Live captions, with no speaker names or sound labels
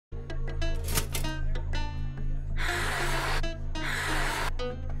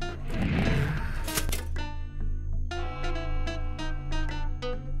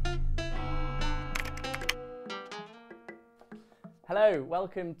Hello,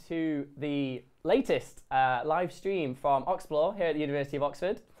 welcome to the latest live stream from Oxplore here at the University of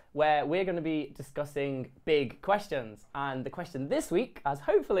Oxford, where we're going to be discussing big questions. And the question this week, as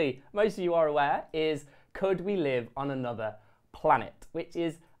hopefully most of you are aware, is could we live on another planet? Which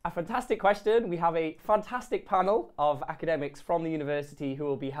is a fantastic question. We have a fantastic panel of academics from the university who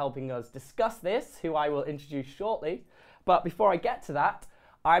will be helping us discuss this, who I will introduce shortly. But before I get to that,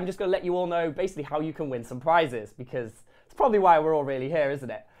 I'm just going to let you all know basically how you can win some prizes, because it's probably why we're all really here, isn't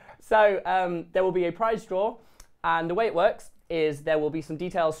it? So there will be a prize draw, and the way it works is there will be some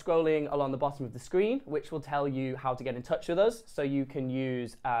details scrolling along the bottom of the screen, which will tell you how to get in touch with us. So you can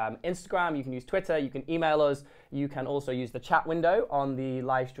use Instagram, you can use Twitter, you can email us, you can also use the chat window on the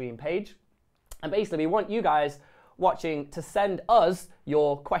live stream page. And basically we want you guys watching to send us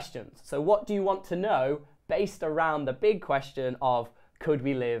your questions. So what do you want to know based around the big question of could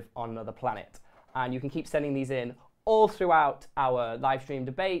we live on another planet? And you can keep sending these in all throughout our live stream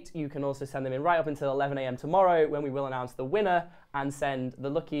debate. You can also send them in right up until 11 a.m. tomorrow, when we will announce the winner and send the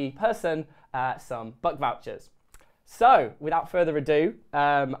lucky person some buck vouchers. So without further ado,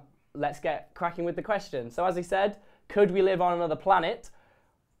 let's get cracking with the question. So as I said, could we live on another planet?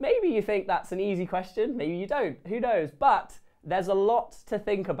 Maybe you think that's an easy question, maybe you don't, who knows? But there's a lot to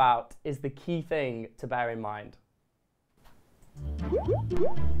think about, is the key thing to bear in mind.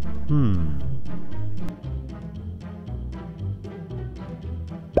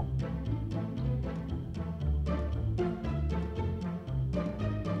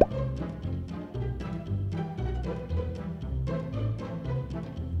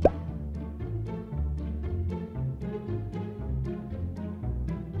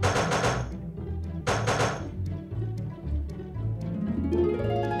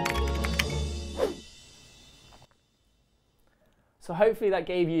 So hopefully that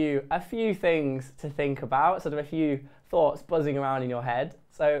gave you a few things to think about, sort of a few thoughts buzzing around in your head.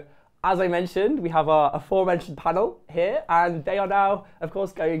 So as I mentioned, we have our aforementioned panel here, and they are now, of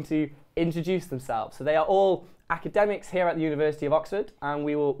course, going to introduce themselves. So they are all academics here at the University of Oxford, and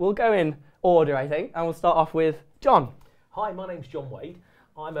we'll go in order, I think, and we'll start off with John. Hi, my name's John Wade.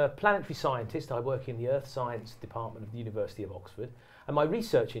 I'm a planetary scientist. I work in the Earth Science Department of the University of Oxford. And my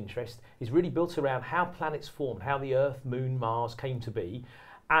research interest is really built around how planets formed, how the Earth, Moon, Mars came to be,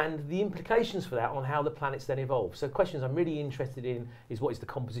 and the implications for that on how the planets then evolved. So questions I'm really interested in is what is the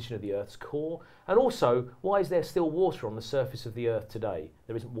composition of the Earth's core, and also why is there still water on the surface of the Earth today?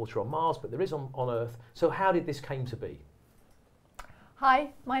 There isn't water on Mars, but there is on Earth. So how did this came to be? Hi,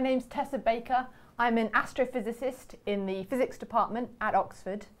 my name's Tessa Baker. I'm an astrophysicist in the physics department at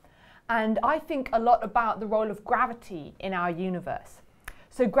Oxford. And I think a lot about the role of gravity in our universe.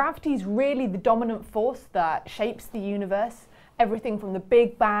 So gravity is really the dominant force that shapes the universe, everything from the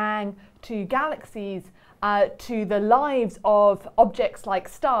Big Bang to galaxies to the lives of objects like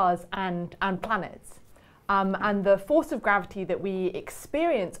stars and planets. And the force of gravity that we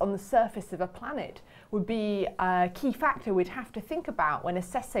experience on the surface of a planet would be a key factor we'd have to think about when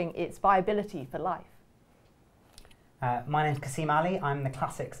assessing its viability for life. My name is Kasim Ali. I'm the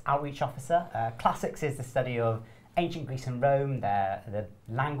Classics Outreach Officer. Classics is the study of ancient Greece and Rome, the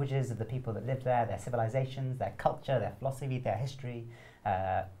languages of the people that lived there, their civilizations, their culture, their philosophy, their history,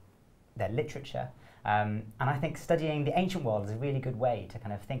 their literature. And I think studying the ancient world is a really good way to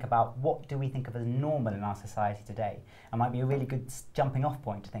kind of think about what do we think of as normal in our society today. It might be a really good jumping off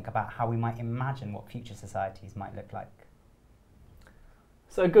point to think about how we might imagine what future societies might look like.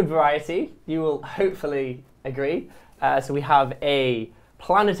 So a good variety, you will hopefully agree. So we have a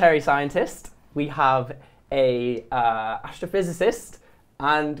planetary scientist, we have a astrophysicist,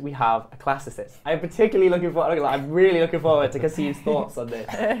 and we have a classicist. I'm particularly looking forward, I'm really looking forward to Kasim's thoughts on this.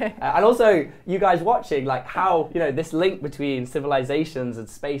 And also you guys watching, like how, you know, this link between civilizations and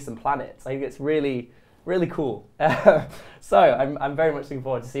space and planets, I think it's really, really cool. So I'm very much looking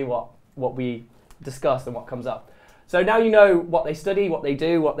forward to see what we discuss and what comes up. So now you know what they study, what they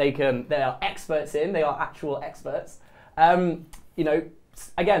do, they are experts in, they are actual experts. You know,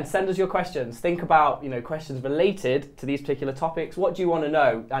 again, send us your questions. Think about, you know, questions related to these particular topics. What do you want to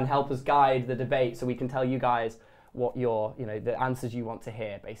know? And help us guide the debate so we can tell you guys what your, you know, the answers you want to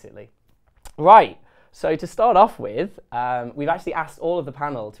hear, basically. Right, so to start off with, we've actually asked all of the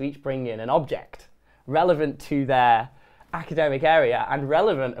panel to each bring in an object relevant to their academic area and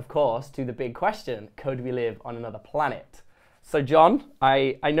relevant, of course, to the big question, could we live on another planet? So John,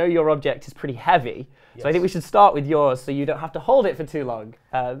 I know your object is pretty heavy, yes. So I think we should start with yours so you don't have to hold it for too long.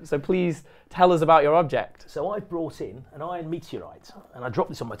 So please tell us about your object. So I've brought in an iron meteorite, and I dropped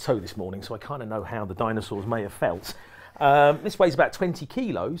this on my toe this morning, so I kind of know how the dinosaurs may have felt. This weighs about 20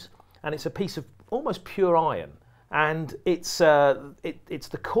 kilos, and it's a piece of almost pure iron. And it's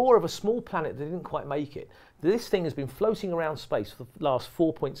the core of a small planet that didn't quite make it. This thing has been floating around space for the last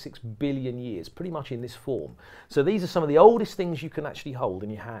 4.6 billion years, pretty much in this form. So these are some of the oldest things you can actually hold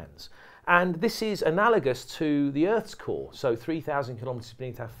in your hands. And this is analogous to the Earth's core. So 3,000 kilometres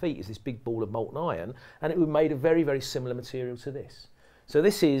beneath our feet is this big ball of molten iron, and it was made of very, very similar material to this. So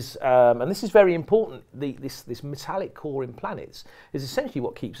this is, and this is very important, this metallic core in planets is essentially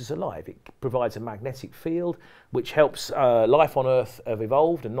what keeps us alive. It provides a magnetic field which helps life on Earth have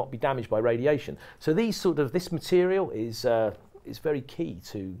evolved and not be damaged by radiation. So this material is very key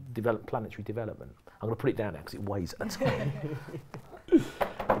to planetary development. I'm going to put it down now because it weighs a ton. It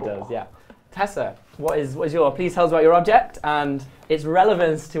does, yeah. Tessa, what is your, please tell us about your object and its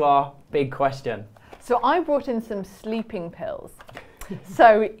relevance to our big question. So I brought in some sleeping pills.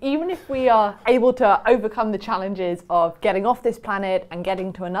 So even if we are able to overcome the challenges of getting off this planet and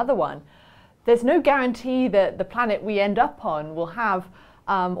getting to another one, there's no guarantee that the planet we end up on will have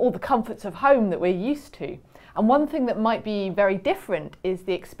all the comforts of home that we're used to. And one thing that might be very different is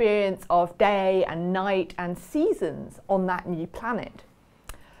the experience of day and night and seasons on that new planet.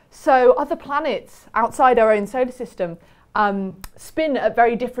 So other planets outside our own solar system spin at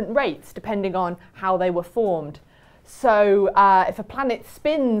very different rates depending on how they were formed. So if a planet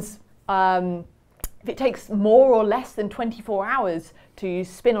spins, if it takes more or less than 24 hours to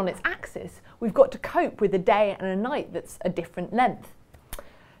spin on its axis, we've got to cope with a day and a night that's a different length.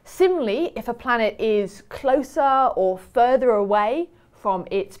 Similarly, if a planet is closer or further away from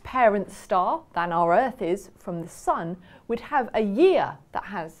its parent star than our Earth is from the Sun, we'd have a year that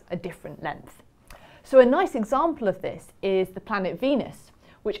has a different length. So a nice example of this is the planet Venus,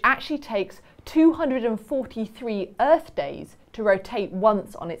 which actually takes 243 Earth days to rotate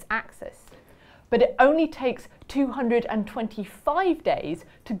once on its axis. But it only takes 225 days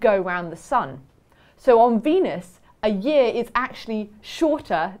to go round the Sun. So on Venus, a year is actually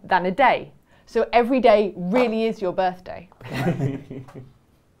shorter than a day. So every day really is your birthday.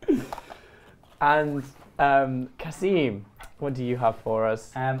 And Kasim, what do you have for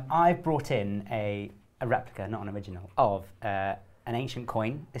us? I've brought in a replica, not an original, of an ancient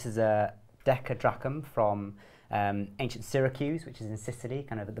coin. This is a decadrachm from ancient Syracuse, which is in Sicily,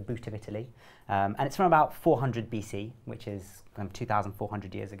 kind of at the boot of Italy. And it's from about 400 BC, which is kind of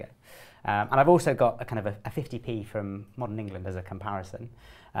 2,400 years ago. And I've also got a kind of a 50p from modern England as a comparison.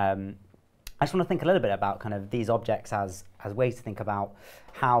 I just want to think a little bit about kind of these objects as ways to think about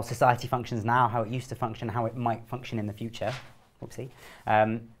how society functions now, how it used to function, how it might function in the future. Oopsie.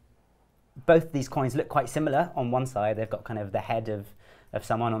 Both of these coins look quite similar. On one side, they've got kind of the head of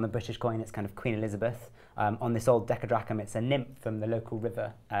someone. On the British coin, it's kind of Queen Elizabeth. On this old decadrachm, it's a nymph from the local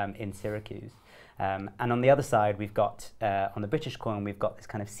river in Syracuse. And on the other side, we've got, on the British coin, we've got this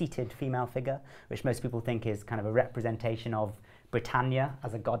kind of seated female figure, which most people think is kind of a representation of Britannia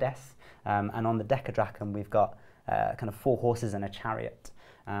as a goddess. And on the decadrachm, we've got kind of 4 horses and a chariot.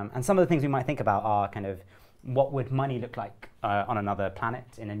 And some of the things we might think about are kind of, what would money look like on another planet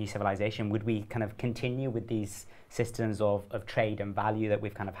in a new civilization? Would we kind of continue with these systems of trade and value that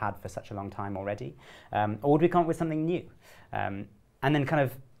we've kind of had for such a long time already? Or would we come up with something new? And then kind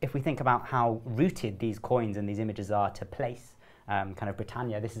of, if we think about how rooted these coins and these images are to place, kind of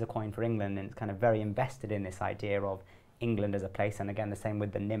Britannia, this is a coin for England, and it's kind of very invested in this idea of England as a place. And again, the same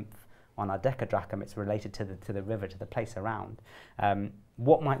with the nymph on our decadrachm, it's related to the river, to the place around.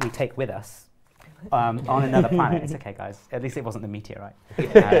 What might we take with us on another planet? It's okay, guys. At least it wasn't the meteorite.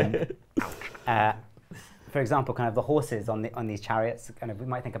 For example, kind of the horses on these chariots. Kind of, we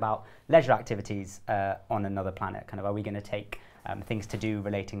might think about leisure activities on another planet. Kind of, are we going to take things to do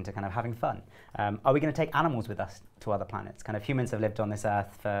relating to kind of having fun? Are we going to take animals with us to other planets? Kind of, humans have lived on this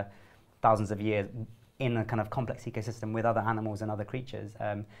Earth for thousands of years in a kind of complex ecosystem with other animals and other creatures.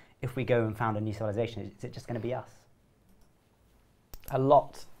 If we go and found a new civilization, is it just going to be us? A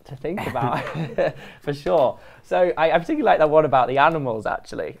lot to think about, for sure. So I particularly like that one about the animals,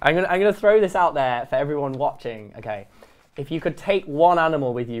 actually. I'm gonna throw this out there for everyone watching. Okay, if you could take one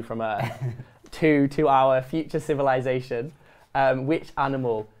animal with you from Earth to our future civilization, which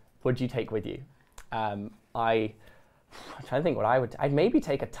animal would you take with you? I'm trying to think what I would. I'd maybe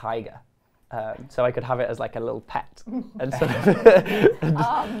take a tiger. So I could have it as like a little pet. And sort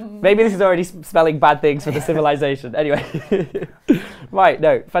of maybe this is already spelling bad things for the civilization. Anyway, right,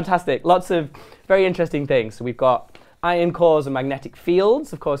 no, fantastic. Lots of very interesting things. So we've got iron cores and magnetic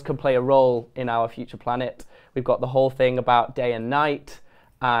fields, of course, can play a role in our future planet. We've got the whole thing about day and night,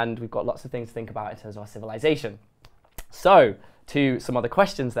 and we've got lots of things to think about in terms of our civilization. So to some other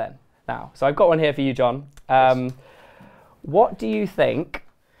questions then now. So I've got one here for you, John. What do you think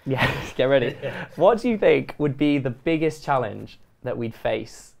Yeah, get ready. What do you think would be the biggest challenge that we'd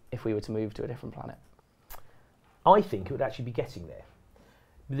face if we were to move to a different planet? I think it would actually be getting there.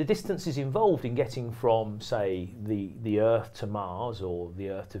 The distances involved in getting from, say, the Earth to Mars or the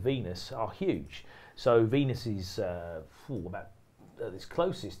Earth to Venus are huge. So Venus is about at its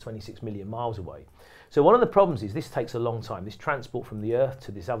closest 26 million miles away. So one of the problems is this takes a long time. This transport from the Earth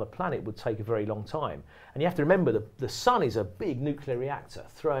to this other planet would take a very long time. And you have to remember the sun is a big nuclear reactor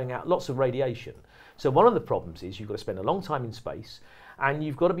throwing out lots of radiation. So one of the problems is you've got to spend a long time in space, and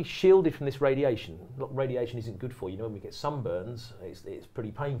you've got to be shielded from this radiation. Radiation isn't good for you. When we get sunburns, it's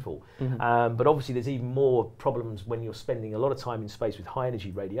pretty painful. But obviously there's even more problems when you're spending a lot of time in space with high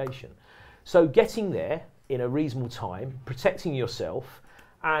energy radiation. So getting there in a reasonable time, protecting yourself,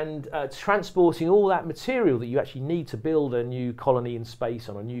 and transporting all that material that you actually need to build a new colony in space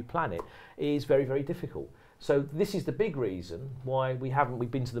on a new planet is very, very difficult. So this is the big reason why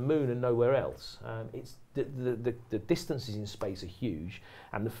we've been to the moon and nowhere else. It's the distances in space are huge,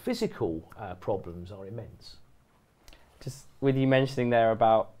 and the physical problems are immense. Just with you mentioning there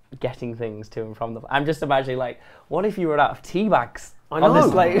about getting things to and from I'm just imagining, like, what if you run out of tea bags? I know. On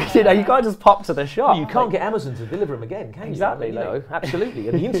this, like, you can't just pop to the shop. Well, you can't get Amazon to deliver them again, can you? Exactly. You know, absolutely.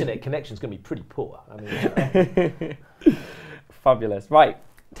 And the internet connection's going to be pretty poor. I mean, Fabulous. Right,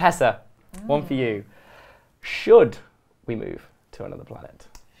 Tessa, one for you. Should we move to another planet?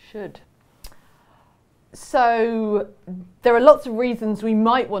 Should. So there are lots of reasons we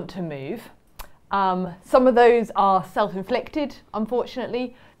might want to move. Some of those are self-inflicted,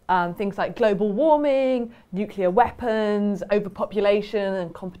 unfortunately. Things like global warming, nuclear weapons, overpopulation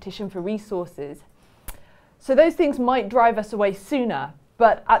and competition for resources. So those things might drive us away sooner,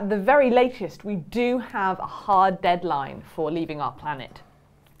 but at the very latest we do have a hard deadline for leaving our planet.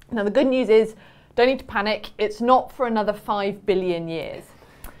 Now the good news is, don't need to panic, it's not for another 5 billion years.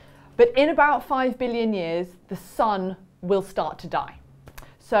 But in about 5 billion years, the sun will start to die.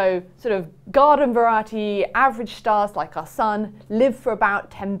 So sort of garden variety, average stars like our sun live for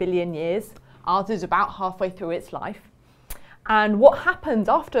about 10 billion years. Ours is about halfway through its life. And what happens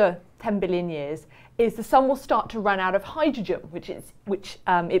after 10 billion years is the sun will start to run out of hydrogen, which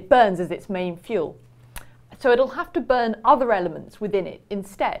it burns as its main fuel. So it'll have to burn other elements within it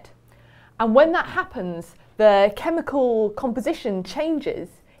instead. And when that happens, the chemical composition changes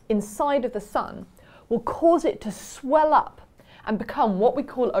inside of the sun will cause it to swell up and become what we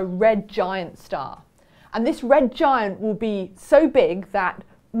call a red giant star. And this red giant will be so big that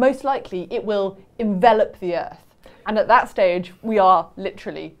most likely it will envelop the Earth. And at that stage, we are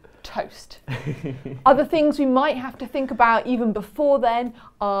literally toast. Other things we might have to think about even before then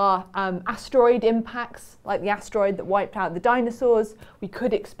are asteroid impacts, like the asteroid that wiped out the dinosaurs. We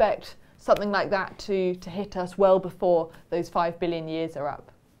could expect something like that to hit us well before those 5 billion years are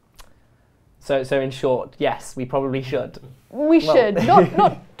up. So in short, yes, we probably should. We should.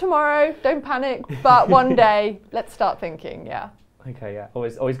 Not tomorrow, don't panic, but one day, let's start thinking, yeah. Okay, yeah.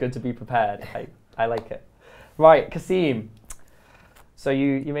 Always good to be prepared. I like it. Right, Kasim. So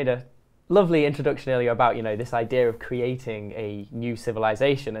you made a lovely introduction earlier about, this idea of creating a new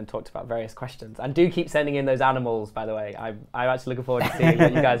civilization and talked about various questions. And do keep sending in those animals, by the way. I'm actually looking forward to seeing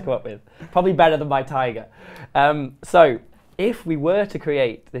what you guys come up with. Probably better than my tiger. So if we were to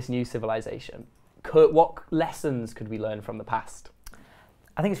create this new civilization, what lessons could we learn from the past?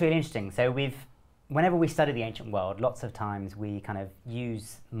 I think it's really interesting. So whenever we study the ancient world, lots of times we kind of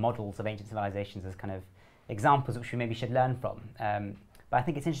use models of ancient civilizations as kind of examples which we maybe should learn from. But I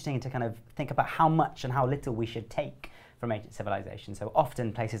think it's interesting to kind of think about how much and how little we should take from ancient civilizations. So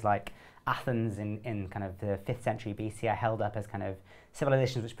often places like Athens in kind of the 5th century BC are held up as kind of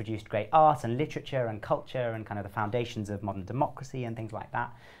civilizations which produced great art and literature and culture and kind of the foundations of modern democracy and things like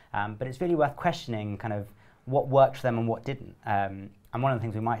that. But it's really worth questioning kind of what worked for them and what didn't. And one of the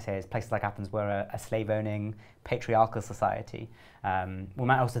things we might say is places like Athens were a slave-owning patriarchal society. We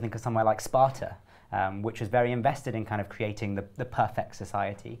might also think of somewhere like Sparta, which was very invested in kind of creating the perfect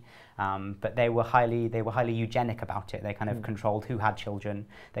society. But they were highly eugenic about it. They kind of controlled who had children.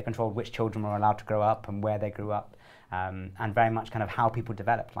 They controlled which children were allowed to grow up and where they grew up. And very much kind of how people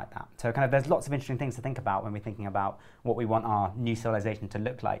developed like that. So kind of there's lots of interesting things to think about when we're thinking about what we want our new civilization to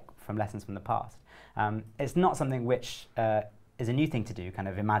look like from lessons from the past. It's not something which is a new thing to do, kind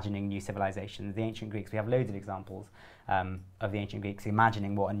of imagining new civilizations. The ancient Greeks, we have loads of examples of the ancient Greeks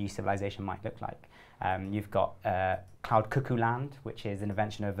imagining what a new civilization might look like. You've got Cloud Cuckoo Land, which is an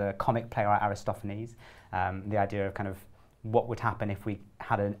invention of the comic playwright Aristophanes. The idea of kind of what would happen if we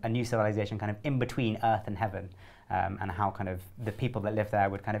had a new civilization kind of in between Earth and heaven, and how kind of the people that live there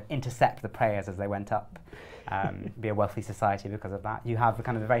would kind of intercept the prayers as they went up, be a wealthy society because of that. You have a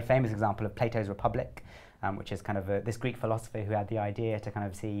kind of a very famous example of Plato's Republic, which is kind of this Greek philosopher who had the idea to kind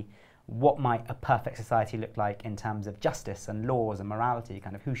of see what might a perfect society look like in terms of justice and laws and morality,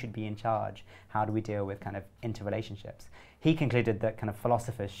 kind of who should be in charge, how do we deal with kind of interrelationships. He concluded that kind of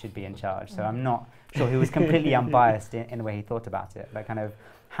philosophers should be in charge, so I'm not sure he was completely unbiased in the way he thought about it, but kind of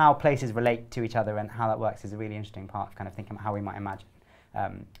how places relate to each other and how that works is a really interesting part of kind of thinking about how we might imagine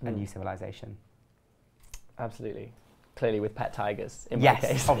a new civilization. Absolutely. Clearly with pet tigers in my case.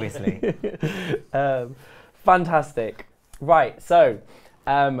 Yes, obviously. Fantastic. Right, so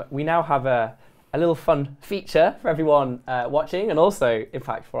we now have a little fun feature for everyone watching, and also, in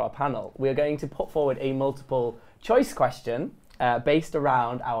fact, for our panel. We are going to put forward a multiple choice question based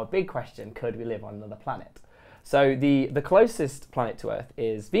around our big question, could we live on another planet? So the closest planet to Earth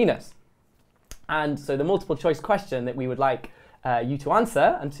is Venus. And so the multiple choice question that we would like you to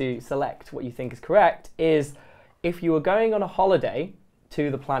answer and to select what you think is correct is, if you were going on a holiday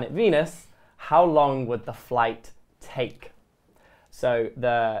to the planet Venus, how long would the flight take? So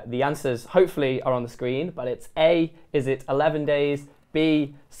the answers hopefully are on the screen, but it's A, is it 11 days,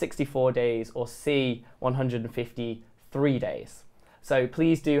 B, 64 days, or C, 153 days. So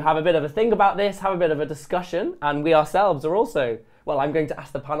please do have a bit of a think about this, have a bit of a discussion, and we ourselves are also, well, I'm going to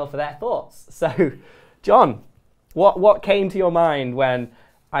ask the panel for their thoughts. So, John, what came to your mind when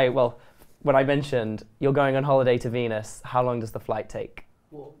I mentioned you're going on holiday to Venus? How long does the flight take?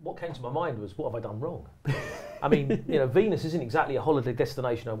 Well, what came to my mind was, what have I done wrong? I mean, Venus isn't exactly a holiday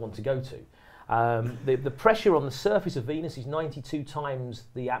destination I want to go to. The pressure on the surface of Venus is 92 times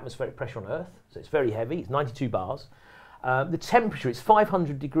the atmospheric pressure on Earth, so it's very heavy, it's 92 bars. The temperature, it's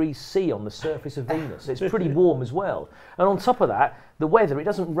 500 degrees C on the surface of Venus, so it's pretty warm as well. And on top of that, the weather, it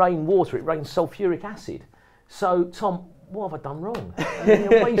doesn't rain water, it rains sulfuric acid. So, Tom, what have I done wrong?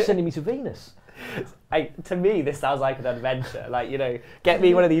 Why are you sending me to Venus? To me, this sounds like an adventure. Get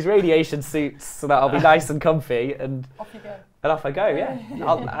me one of these radiation suits so that I'll be nice and comfy, and off you go. And off I go. Yeah,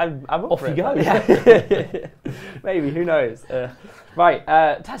 I'm up off for you it. go. Yeah. Maybe, who knows? Right,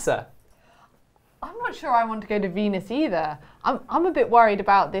 Tessa. I'm not sure I want to go to Venus either. I'm a bit worried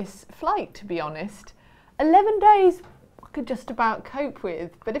about this flight, to be honest. 11 days I could just about cope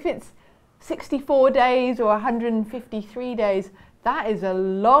with, but if it's 64 days or 153 days, that is a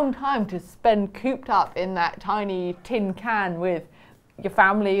long time to spend cooped up in that tiny tin can with your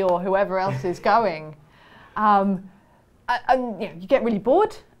family or whoever else is going. And you get really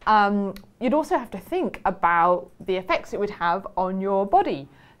bored. You'd also have to think about the effects it would have on your body.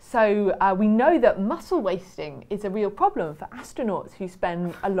 So we know that muscle wasting is a real problem for astronauts who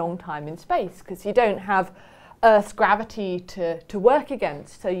spend a long time in space, because you don't have Earth's gravity to work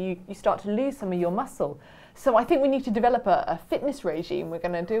against, so you start to lose some of your muscle. So I think we need to develop a fitness regime we're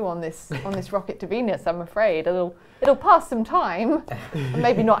going to do on this rocket to Venus, I'm afraid. It'll pass some time, and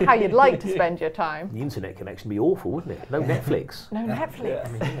maybe not how you'd like to spend your time. The internet connection would be awful, wouldn't it? No Netflix. No Netflix.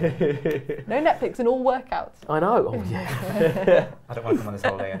 Yeah. No Netflix and all workouts. I know. Oh, yeah. I don't want to come on this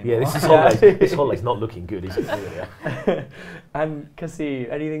holiday anymore. Yeah, this holiday's not looking good, is it? Yeah. And Cassie,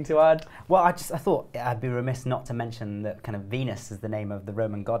 anything to add? Well, I thought I'd be remiss not to mention that kind of Venus is the name of the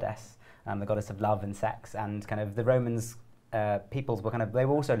Roman goddess, the goddess of love and sex, and kind of the Romans peoples were they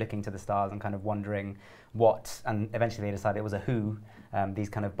were also looking to the stars and kind of wondering what, and eventually they decided it was a who these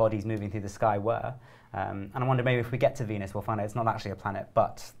kind of bodies moving through the sky were. And I wonder maybe if we get to Venus, we'll find out it's not actually a planet,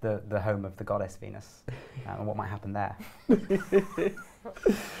 but the home of the goddess Venus, and what might happen there.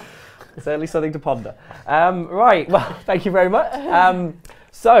 Certainly something to ponder. Right, well, thank you very much.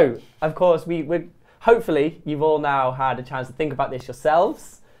 So, of course, hopefully you've all now had a chance to think about this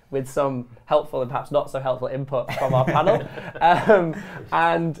yourselves, with some helpful and perhaps not so helpful input from our panel.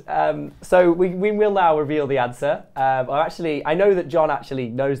 So we will now reveal the answer. I know that John actually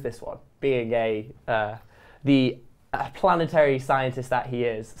knows this one, being the planetary scientist that he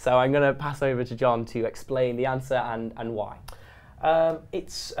is. So I'm going to pass over to John to explain the answer and why. At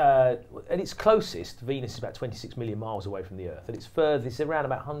its closest, Venus is about 26 million miles away from the Earth. At its furthest, it's around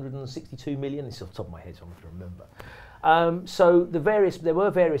about 162 million. This is off the top of my head, so I'm going to remember. So there were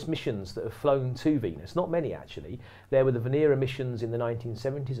various missions that have flown to Venus, not many actually. There were the Venera missions in the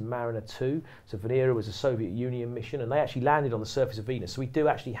 1970s and Mariner 2. So Venera was a Soviet Union mission, and they actually landed on the surface of Venus. So we do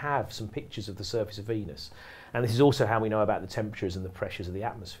actually have some pictures of the surface of Venus. And this is also how we know about the temperatures and the pressures of the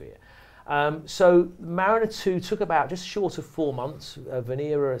atmosphere. So Mariner 2 took about just short of 4 months,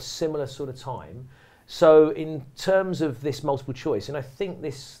 Venera a similar sort of time. So in terms of this multiple choice, and I think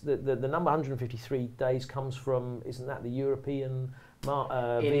the number 153 days comes from, isn't that the European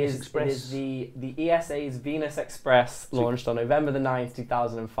Venus Express? It is the ESA's Venus Express launched on November the 9th,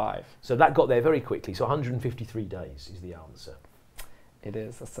 2005. So that got there very quickly. So 153 days is the answer. It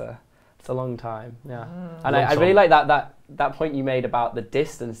is. It's a long time. Yeah. And Long I really time. like that point you made about the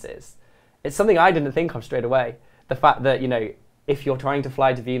distances. It's something I didn't think of straight away. The fact that, you know, if you're trying to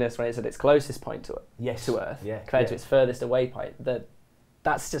fly to Venus when it's at its closest point to Earth, compared to its furthest away point,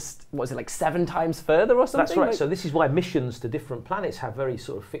 that's just, what is it, like 7 times further or something? That's right. Like, So this is why missions to different planets have very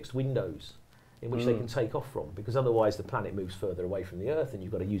sort of fixed windows in which they can take off from, because otherwise the planet moves further away from the Earth and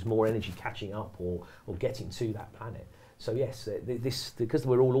you've got to use more energy catching up or getting to that planet. So yes, because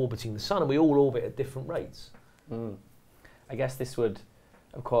we're all orbiting the sun and we all orbit at different rates. I guess this would,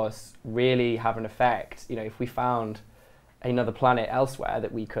 of course, really have an effect. You know, if we found another planet elsewhere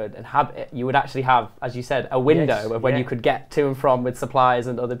that we could inhabit, you would actually have, as you said, a window of when you could get to and from with supplies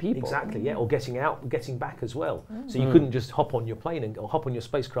and other people. Exactly, yeah, or getting out, getting back as well. So you couldn't just hop on your plane or hop on your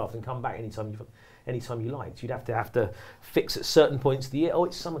spacecraft and come back anytime you liked. You'd have to fix at certain points of the year. Oh,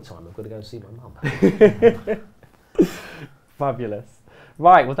 it's summertime, I've got to go and see my mum. Fabulous.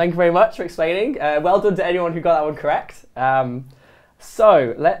 Right, well, thank you very much for explaining. Well done to anyone who got that one correct.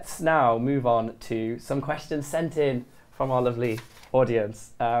 So let's now move on to some questions sent in from our lovely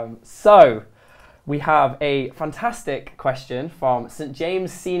audience. So we have a fantastic question from St.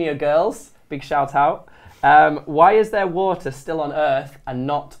 James Senior Girls. Big shout out. Why is there water still on Earth and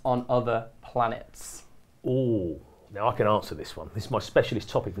not on other planets? Oh, now I can answer this one. This is my specialist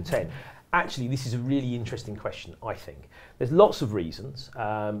topic for 10. Actually, this is a really interesting question, I think. There's lots of reasons.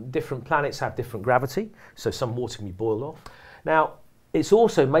 Different planets have different gravity, so some water can be boiled off. Now, it's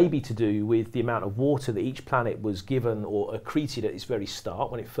also maybe to do with the amount of water that each planet was given or accreted at its very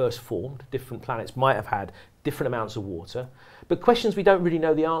start when it first formed. Different planets might have had different amounts of water. But questions we don't really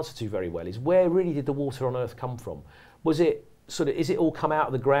know the answer to very well is, where really did the water on Earth come from? Was it is it all come out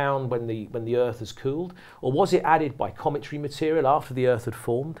of the ground when the Earth has cooled? Or was it added by cometary material after the Earth had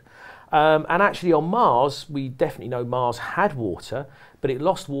formed? And actually on Mars, we definitely know Mars had water, but it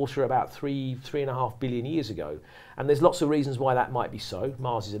lost water about 3.5 billion years ago. And there's lots of reasons why that might be so.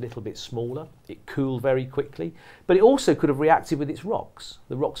 Mars is a little bit smaller, it cooled very quickly, but it also could have reacted with its rocks.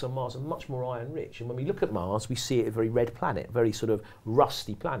 The rocks on Mars are much more iron rich, and when we look at Mars, we see it a very red planet, very sort of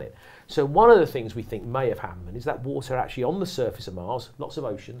rusty planet. So one of the things we think may have happened is that water actually on the surface of Mars, lots of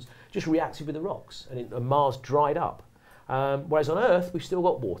oceans, just reacted with the rocks, and Mars dried up. Whereas on Earth, we've still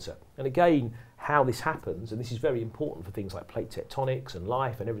got water. And again, how this happens, and this is very important for things like plate tectonics and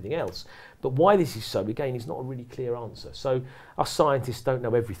life and everything else, but why this is so, again, is not a really clear answer. So us scientists don't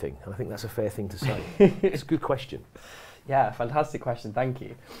know everything, and I think that's a fair thing to say. It's a good question. Yeah, fantastic question, thank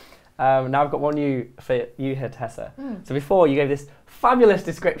you. Now I've got one for you here, Tessa. So before, you gave this fabulous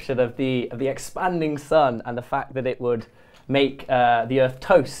description of the expanding sun and the fact that it would make the Earth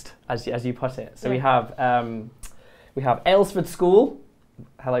toast, as you put it. So we have Aylesford School,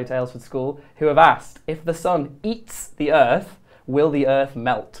 hello to Aylesford School, who have asked, if the sun eats the Earth, will the Earth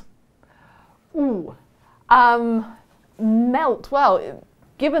melt? Ooh, melt. Well,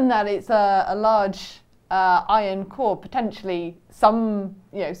 given that it's a large iron core, potentially some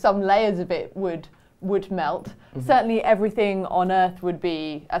layers of it would melt. Certainly, everything on Earth would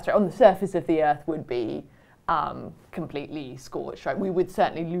be, on the surface of the Earth would be completely scorched. Right, we would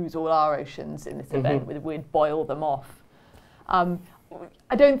certainly lose all our oceans in this event. We'd boil them off.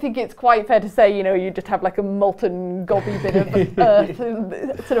 I don't think it's quite fair to say, you just have like a molten gobby bit of Earth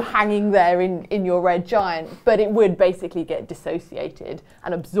sort of hanging there in your red giant, but it would basically get dissociated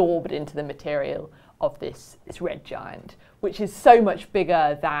and absorbed into the material of this red giant, which is so much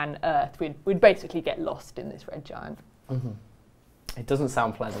bigger than Earth. We'd basically get lost in this red giant. It doesn't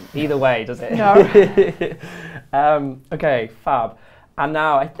sound pleasant either way, does it? No. Okay, fab. And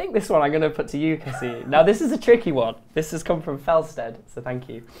now I think this one I'm going to put to you, Cassie. Now this is a tricky one. This has come from Felsted, so thank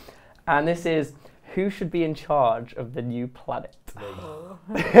you. And this is, who should be in charge of the new planet?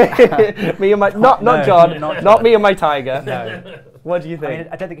 Me and my not John, not me and my tiger. No. What do you think? I mean,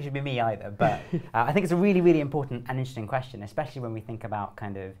 I don't think it should be me either, but I think it's a really, really important and interesting question, especially when we think about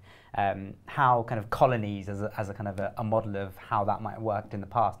kind of how kind of colonies as a kind of a model of how that might have worked in the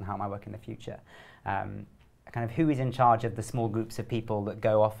past and how it might work in the future. Kind of who is in charge of the small groups of people that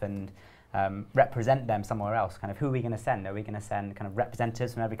go off and represent them somewhere else? Kind of who are we going to send? Are we going to send kind of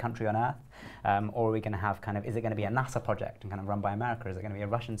representatives from every country on Earth? Or are we going to have kind of, is it going to be a NASA project and kind of run by America? Is it going to be a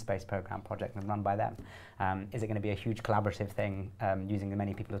Russian space program project and run by them? Is it going to be a huge collaborative thing using as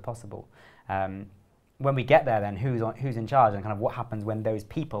many people as possible? When we get there then, who's in charge and kind of what happens when those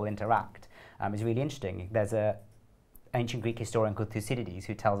people interact? is really interesting. There's a ancient Greek historian called Thucydides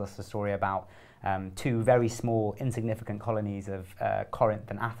who tells us a story about two very small, insignificant colonies of Corinth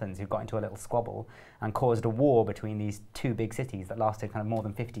and Athens who got into a little squabble and caused a war between these two big cities that lasted kind of more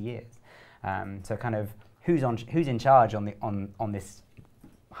than 50 years. So kind of who's in charge on this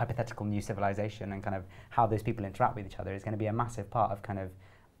hypothetical new civilization, and kind of how those people interact with each other is going to be a massive part of kind of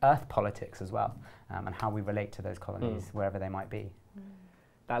Earth politics as well, and how we relate to those colonies wherever they might be.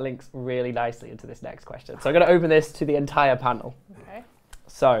 That links really nicely into this next question. So I'm going to open this to the entire panel. Okay.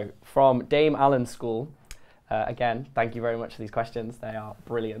 So from Dame Allen's school, again, thank you very much for these questions. They are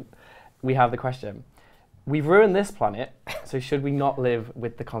brilliant. We have the question: we've ruined this planet, so should we not live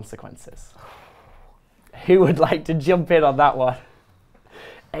with the consequences? Who would like to jump in on that one?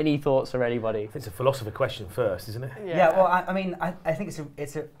 Any thoughts from anybody? It's a philosopher question first, isn't it? Yeah, well, I mean, I think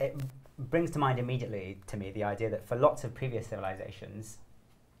it brings to mind immediately to me the idea that for lots of previous civilizations,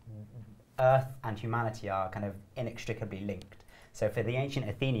 Earth and humanity are kind of inextricably linked. So for the ancient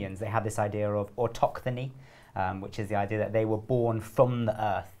Athenians, they had this idea of autochthony, which is the idea that they were born from the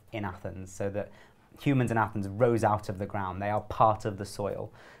earth in Athens, so that humans in Athens rose out of the ground. They are part of the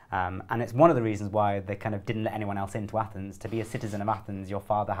soil. And it's one of the reasons why they kind of didn't let anyone else into Athens. To be a citizen of Athens, your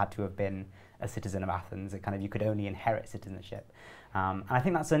father had to have been a citizen of Athens. It kind of, you could only inherit citizenship. And I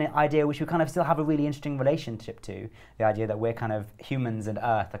think that's an idea which we kind of still have a really interesting relationship to, the idea that we're kind of humans and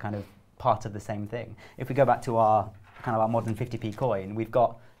Earth are kind of part of the same thing. If we go back to our kind of our modern 50p coin, we've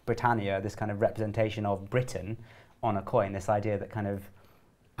got Britannia, this kind of representation of Britain on a coin, this idea that kind of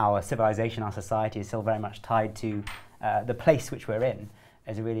our civilization, our society is still very much tied to the place which we're in,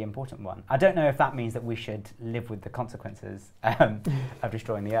 is a really important one. I don't know if that means that we should live with the consequences of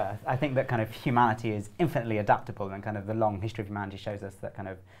destroying the Earth. I think that kind of humanity is infinitely adaptable, and kind of the long history of humanity shows us that kind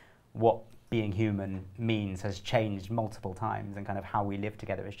of what being human means has changed multiple times, and kind of how we live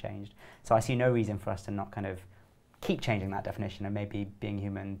together has changed. So I see no reason for us to not kind of keep changing that definition, and maybe being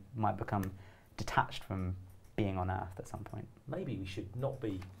human might become detached from being on Earth at some point. Maybe we should not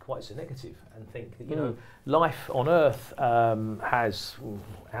be quite so negative and think that, you know, life on Earth has,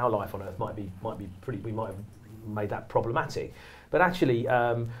 our life on Earth might be pretty, we might have made that problematic, but actually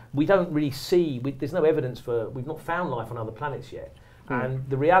we don't really see, there's no evidence for, we've not found life on other planets yet. And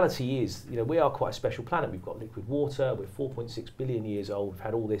the reality is, you know, we are quite a special planet. We've got liquid water, we're 4.6 billion years old, we've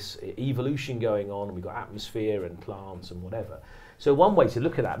had all this evolution going on, and we've got atmosphere and plants and whatever. So one way to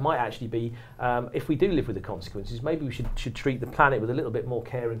look at that might actually be, if we do live with the consequences, maybe we should treat the planet with a little bit more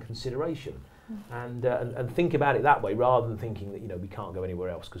care and consideration, and think about it that way, rather than thinking that, you know, we can't go anywhere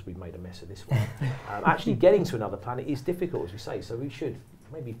else because we've made a mess of this one. Actually getting to another planet is difficult, as we say, so we should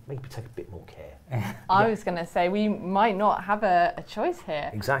maybe take a bit more care. I was going to say, we might not have a choice here.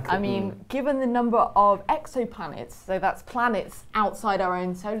 Exactly. I mean, given the number of exoplanets, so that's planets outside our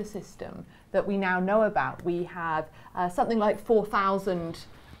own solar system that we now know about, we have something like 4,000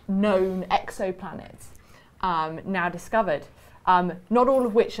 known exoplanets now discovered. Not all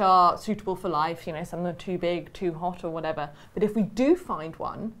of which are suitable for life, you know, some of them are too big, too hot or whatever. But if we do find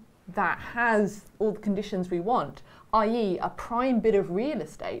one that has all the conditions we want, i.e. a prime bit of real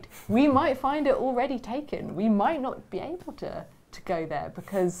estate, we might find it already taken. We might not be able to go there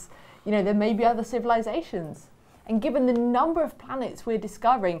because, you know, there may be other civilizations. And given the number of planets we're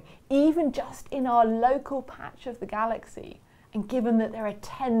discovering, even just in our local patch of the galaxy, and given that there are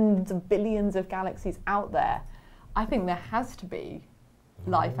tens of billions of galaxies out there, I think there has to be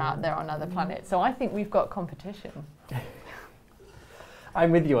life out there on other planets. So I think we've got competition.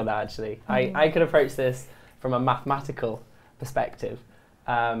 I'm with you on that, actually. I could approach this from a mathematical perspective.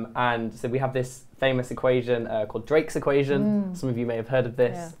 And so we have this famous equation called Drake's equation. Some of you may have heard of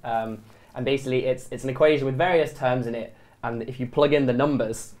this. Yeah. And basically it's an equation with various terms in it. And if you plug in the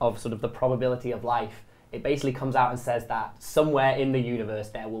numbers of sort of the probability of life, it basically comes out and says that somewhere in the universe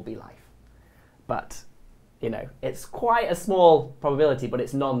there will be life. But, you know, it's quite a small probability, but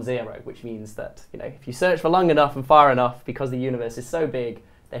it's non-zero, which means that, you know, if you search for long enough and far enough, because the universe is so big,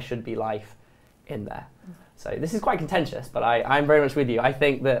 there should be life in there. So this is quite contentious, but I'm very much with you. I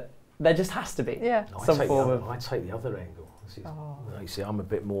think that there just has to be some form of... I take the other angle. You see, I'm a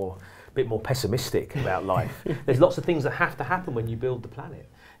bit more pessimistic about life. There's lots of things that have to happen when you build the planet.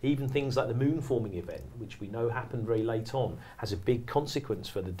 Even things like the moon forming event, which we know happened very late on, has a big consequence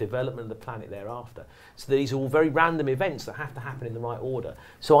for the development of the planet thereafter. So these are all very random events that have to happen in the right order.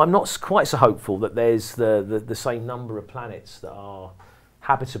 So I'm not quite so hopeful that there's the same number of planets that are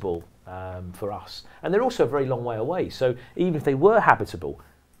habitable for us. And they're also a very long way away. So even if they were habitable,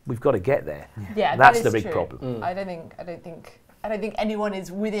 we've got to get there. Yeah, that's that is the big true. problem. I don't think anyone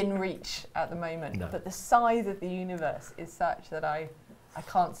is within reach at the moment. No. But the size of the universe is such that I I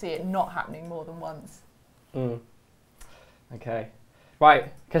can't see it not happening more than once. Okay.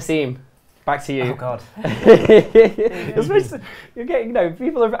 Right, Kasim, back to you. Oh God. You're supposed to, you're getting,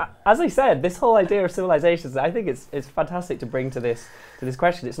 people are, as I said, this whole idea of civilizations, I think it's fantastic to bring to this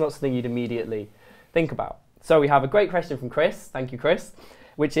question. It's not something you'd immediately think about. So we have a great question from Chris, thank you Chris,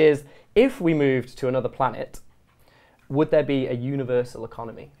 which is, if we moved to another planet, would there be a universal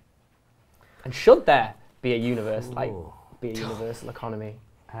economy? And should there be a universal economy?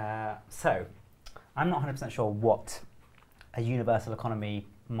 So, I'm not 100% sure what a universal economy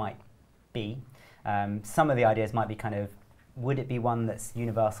might be. Some of the ideas might be kind of, would it be one that's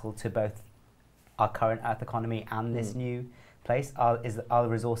universal to both our current Earth economy and this new place? Are the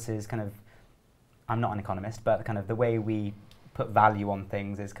resources kind of, I'm not an economist, but kind of the way we put value on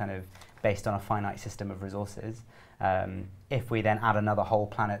things is kind of based on a finite system of resources. If we then add another whole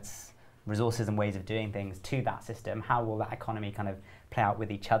planet's resources and ways of doing things to that system, how will that economy kind of play out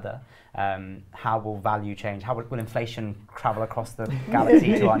with each other? How will value change? How will inflation travel across the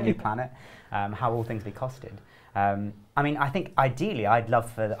galaxy to our new planet? How will things be costed? I mean, I think ideally I'd love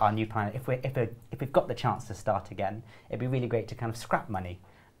for our new planet, if we've got the chance to start again, it'd be really great to kind of scrap money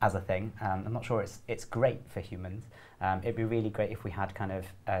as a thing. I'm not sure it's great for humans. It'd be really great if we had kind of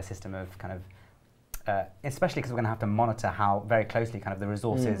a system of kind of, especially because we're going to have to monitor how very closely kind of the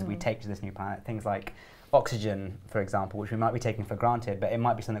resources we take to this new planet, things like oxygen, for example, which we might be taking for granted, but it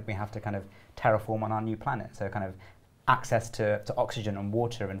might be something we have to kind of terraform on our new planet. So kind of access to oxygen and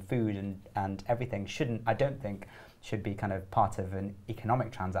water and food and everything I don't think should be kind of part of an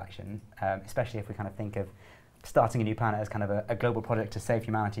economic transaction, especially if we kind of think of starting a new planet as kind of a global project to save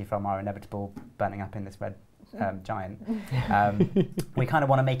humanity from our inevitable burning up in this red giant. We kind of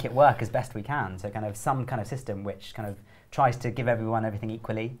want to make it work as best we can. So kind of some kind of system which kind of tries to give everyone everything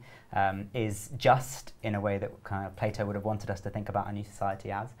equally, is just in a way that kind of Plato would have wanted us to think about a new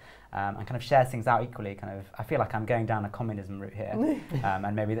society as, and kind of shares things out equally. Kind of, I feel like I'm going down a communism route here,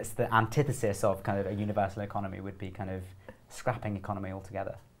 and maybe that's the antithesis of kind of a universal economy would be kind of scrapping economy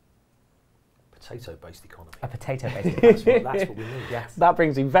altogether. Potato-based economy. A potato-based economy. That's what we need. Yes. That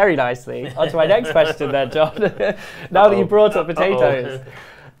brings me very nicely onto my next question then, John. Now that you brought up potatoes.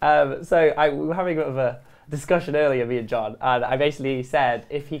 So we were having a bit of a discussion earlier, me and John, and I basically said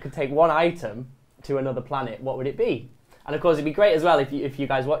if he could take one item to another planet, what would it be? And of course it'd be great as well if you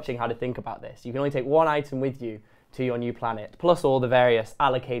guys watching how to think about this. You can only take one item with you to your new planet, plus all the various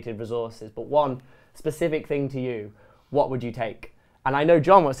allocated resources, but one specific thing to you, what would you take? And I know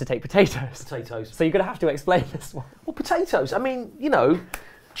John wants to take potatoes. Potatoes. So you're going to have to explain this one. Well, potatoes. I mean,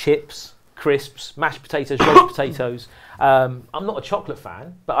 chips, crisps, mashed potatoes, roast potatoes. I'm not a chocolate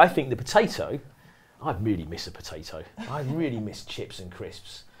fan, but I think the potato, I really miss a potato. I really miss chips and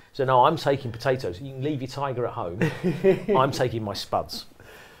crisps. So no, I'm taking potatoes. You can leave your tiger at home. I'm taking my spuds.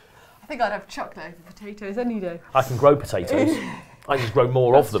 I think I'd have chocolate over potatoes any day. I can grow potatoes. I just grow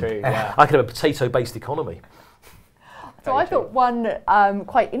more of them. True, yeah. I can have a potato-based economy. So I thought one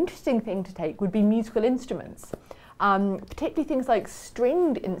quite interesting thing to take would be musical instruments, particularly things like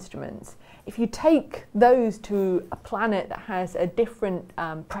stringed instruments. If you take those to a planet that has a different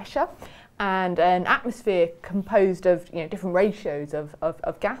pressure and an atmosphere composed of different ratios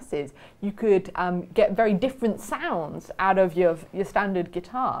of gases, you could get very different sounds out of your standard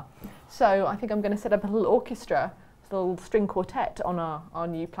guitar. So I think I'm going to set up a little orchestra, a little string quartet on our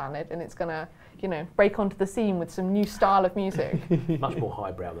new planet, and it's going to break onto the scene with some new style of music. Much more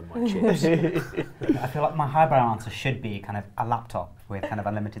highbrow than my chips. I feel like my highbrow answer should be kind of a laptop with kind of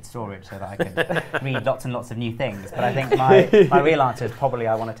unlimited storage so that I can read lots and lots of new things. But I think my real answer is probably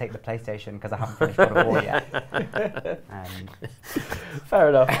I want to take the PlayStation because I haven't finished God of War yet. Fair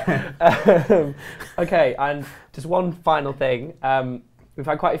enough. Okay, and just one final thing. We've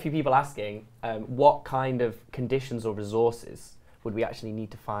had quite a few people asking what kind of conditions or resources would we actually need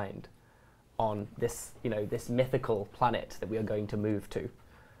to find on this, this mythical planet that we are going to move to.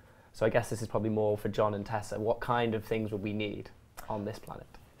 So I guess this is probably more for John and Tessa. What kind of things would we need on this planet?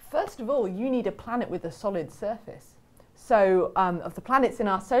 First of all, you need a planet with a solid surface. So of the planets in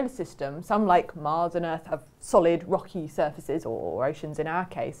our solar system, some like Mars and Earth have solid rocky surfaces, or oceans in our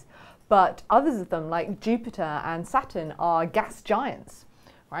case, but others of them, like Jupiter and Saturn, are gas giants,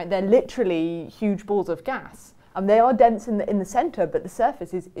 right? They're literally huge balls of gas. They are dense in the centre, but the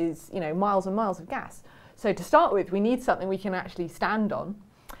surface is miles and miles of gas. So to start with, we need something we can actually stand on.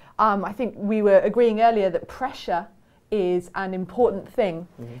 I think we were agreeing earlier that pressure is an important thing.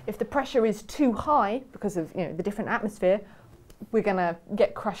 Mm-hmm. If the pressure is too high because of the different atmosphere, we're going to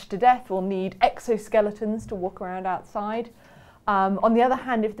get crushed to death. We'll need exoskeletons to walk around outside. On the other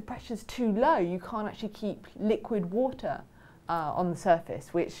hand, if the pressure is too low, you can't actually keep liquid water on the surface,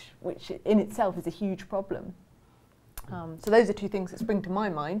 which in itself is a huge problem. So those are two things that spring to my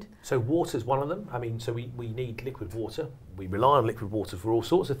mind. So water's one of them. I mean, so we need liquid water. We rely on liquid water for all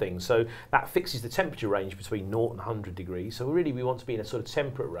sorts of things. So that fixes the temperature range between 0 and 100 degrees. So really we want to be in a sort of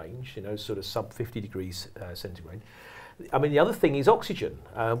temperate range, you know, sort of sub 50 degrees centigrade. I mean, the other thing is oxygen.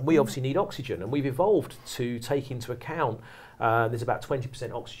 We obviously need oxygen, and we've evolved to take into account there's about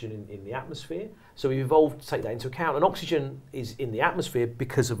 20% oxygen in the atmosphere. So we've evolved to take that into account, and oxygen is in the atmosphere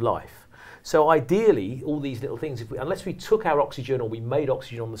because of life. So ideally, all these little things, unless we took our oxygen or we made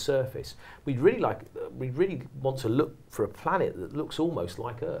oxygen on the surface, we'd really want to look for a planet that looks almost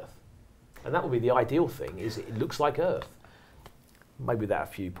like Earth. And that would be the ideal thing, is it looks like Earth. Maybe without a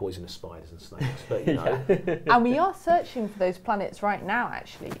few poisonous spiders and snakes, but you know. And we are searching for those planets right now,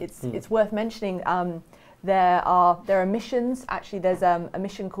 actually. It's worth mentioning there are missions. Actually, there's a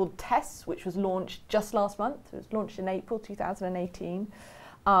mission called TESS, which was launched just last month. It was launched in April 2018.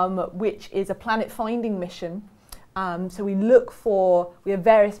 Which is a planet finding mission. So we have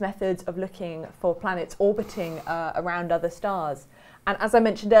various methods of looking for planets orbiting around other stars. And as I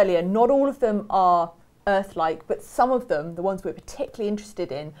mentioned earlier, not all of them are Earth-like, but some of them, the ones we're particularly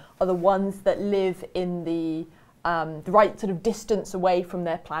interested in, are the ones that live in the right sort of distance away from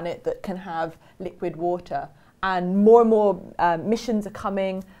their planet that can have liquid water. And more missions are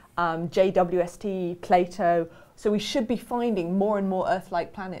coming, JWST, Plato. So we should be finding more and more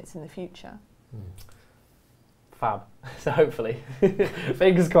Earth-like planets in the future. Fab. So hopefully,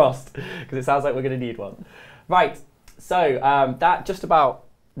 fingers crossed, because it sounds like we're going to need one. Right. So that just about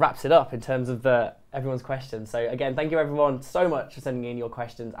wraps it up in terms of everyone's questions. So again, thank you everyone so much for sending in your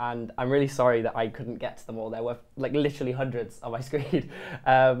questions, and I'm really sorry that I couldn't get to them all. There were like literally hundreds on my screen.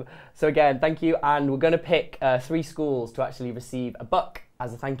 So again, thank you, and we're going to pick 3 schools to actually receive a book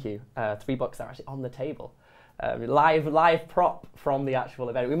as a thank you. 3 books that are actually on the table. Live prop from the actual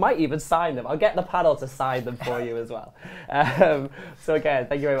event. We might even sign them. I'll get the panel to sign them for you as well. So again,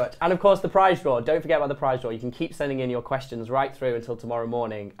 thank you very much. And of course, the prize draw. Don't forget about the prize draw. You can keep sending in your questions right through until tomorrow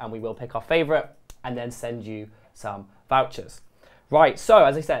morning, and we will pick our favourite and then send you some vouchers. Right, so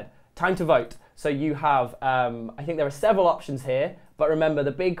as I said, time to vote. So you have, I think there are several options here, but remember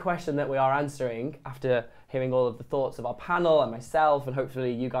the big question that we are answering after hearing all of the thoughts of our panel and myself, and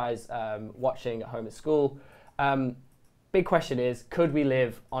hopefully you guys watching at home at school. Big question is, could we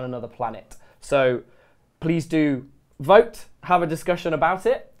live on another planet? So please do vote, have a discussion about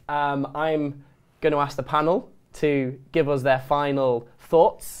it. I'm going to ask the panel to give us their final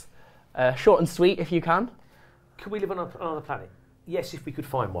thoughts, short and sweet if you can. Could we live on another planet? Yes, if we could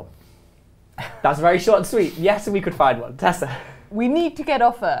find one. That's very short and sweet. Yes, if we could find one. Tessa? We need to get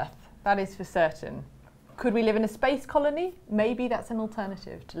off Earth, that is for certain. Could we live in a space colony? Maybe that's an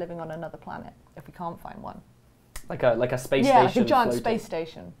alternative to living on another planet if we can't find one. Like a space station. Yeah, like a giant floating. space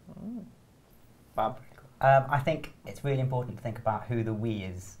station. Fab. I think it's really important to think about who the we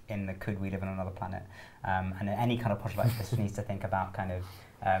is in the could we live on another planet. And any kind of project like this needs to think about kind of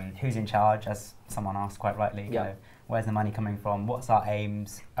who's in charge, as someone asked quite rightly. Yeah. Kind of, where's the money coming from? What's our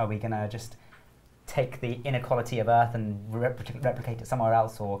aims? Are we going to just take the inequality of Earth and replicate it somewhere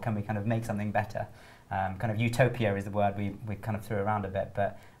else, or can we kind of make something better? Kind of utopia is the word we kind of threw around a bit,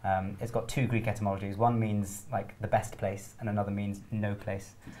 but it's got 2 Greek etymologies. One means like the best place, and another means no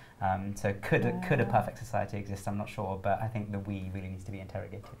place. So could a perfect society exist? I'm not sure, but I think the we really needs to be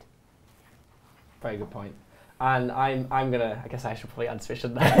interrogated. Very good point. And I'm gonna. I guess I should probably answer it,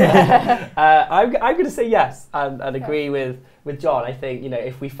 shouldn't I? I'm gonna say yes and agree with John. I think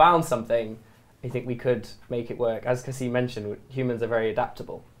if we found something, I think we could make it work. As Cassie mentioned, humans are very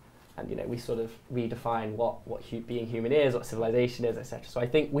adaptable. And we sort of redefine what being human is, what civilization is, etc. So I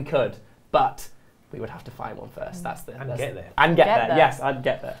think we could, but we would have to find one first. Get there. And get there. Yes, I'd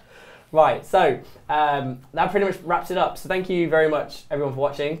get there. Right. So that pretty much wraps it up. So thank you very much, everyone, for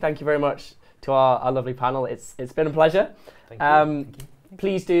watching. Thank you very much to our lovely panel. It's been a pleasure. Thank you.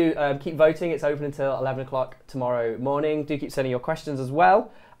 Please do keep voting. It's open until 11 o'clock tomorrow morning. Do keep sending your questions as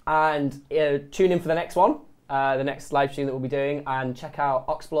well, and tune in for the next one. The next live stream that we'll be doing, and check out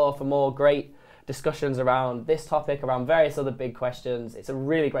Oxplore for more great discussions around this topic, around various other big questions. It's a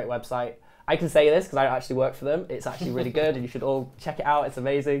really great website. I can say this because I actually work for them. It's actually really good, and you should all check it out. It's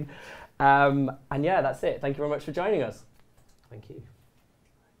amazing. And yeah, that's it. Thank you very much for joining us. Thank you.